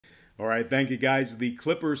All right, thank you guys. The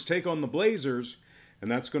Clippers take on the Blazers, and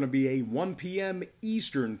that's going to be a 1 p.m.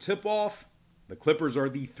 Eastern tip-off. The Clippers are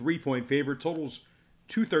the 3-point favorite. Totals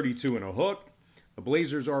 232 and a hook. The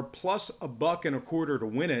Blazers are plus $1.25 to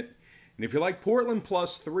win it. And if you like Portland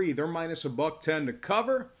plus 3, they're minus $1.10 to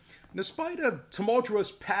cover. And despite a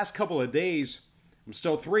tumultuous past couple of days, I'm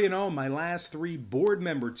still 3-0 in my last 3 board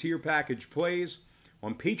member tier package plays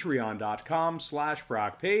on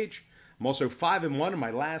patreon.com/BrockPage. I'm also 5-1 in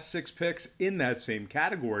my last 6 picks in that same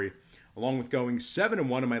category, along with going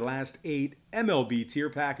 7-1 in my last 8 MLB tier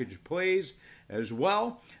package plays as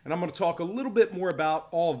well. And I'm going to talk a little bit more about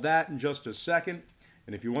all of that in just a second.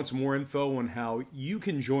 And if you want some more info on how you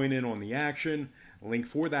can join in on the action, a link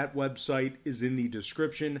for that website is in the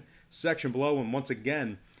description section below. And once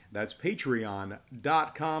again, that's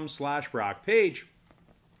patreon.com/BrockPage.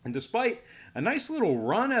 And despite a nice little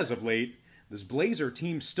run as of late, this Blazer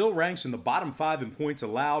team still ranks in the bottom 5 in points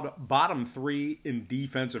allowed, bottom 3 in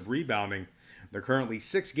defensive rebounding. They're currently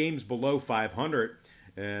 6 games below 500.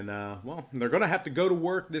 And, well, they're going to have to go to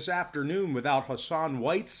work this afternoon without Hassan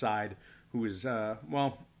Whiteside, who is,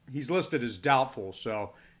 well, he's listed as doubtful,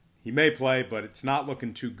 so he may play, but it's not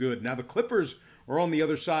looking too good. Now, the Clippers are on the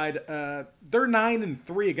other side. They're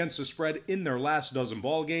 9-3 against the spread in their last dozen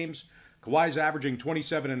ball games. Kawhi's averaging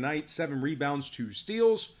 27 a night, 7 rebounds, 2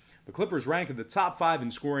 steals. The Clippers rank in the top 5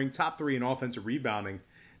 in scoring, top 3 in offensive rebounding.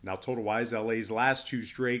 Now, total-wise, LA's last 2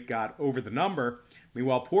 straight got over the number.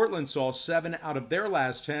 Meanwhile, Portland saw 7 out of their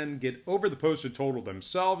last 10 get over the posted total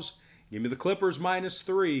themselves. Give me the Clippers minus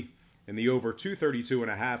 3 and the over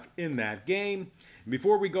 232.5 in that game. And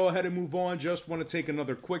before we go ahead and move on, just want to take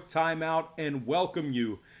another quick timeout and welcome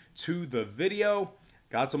you to the video.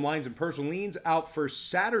 Got some lines and personal leans out for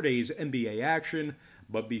Saturday's NBA action.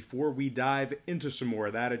 But before we dive into some more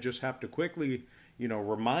of that, I just have to quickly,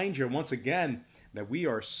 remind you once again that we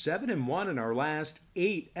are 7-1 in our last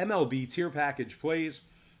 8 MLB tier package plays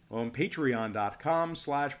on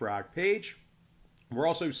patreon.com/BrockPage. We're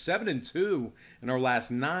also 7-2 in our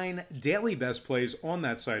last 9 daily best plays on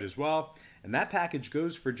that site as well. And that package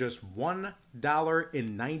goes for just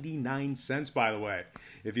 $1.99, by the way.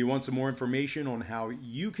 If you want some more information on how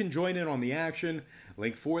you can join in on the action,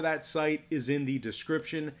 link for that site is in the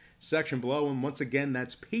description section below. And once again,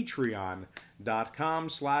 that's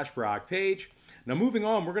patreon.com/BrockPage. Now, moving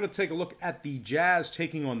on, we're going to take a look at the Jazz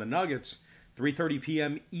taking on the Nuggets, 3:30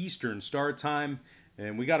 p.m. Eastern start time.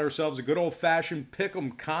 And we got ourselves a good old-fashioned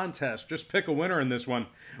pick'em contest. Just pick a winner in this one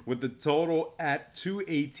with the total at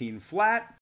 218 flat.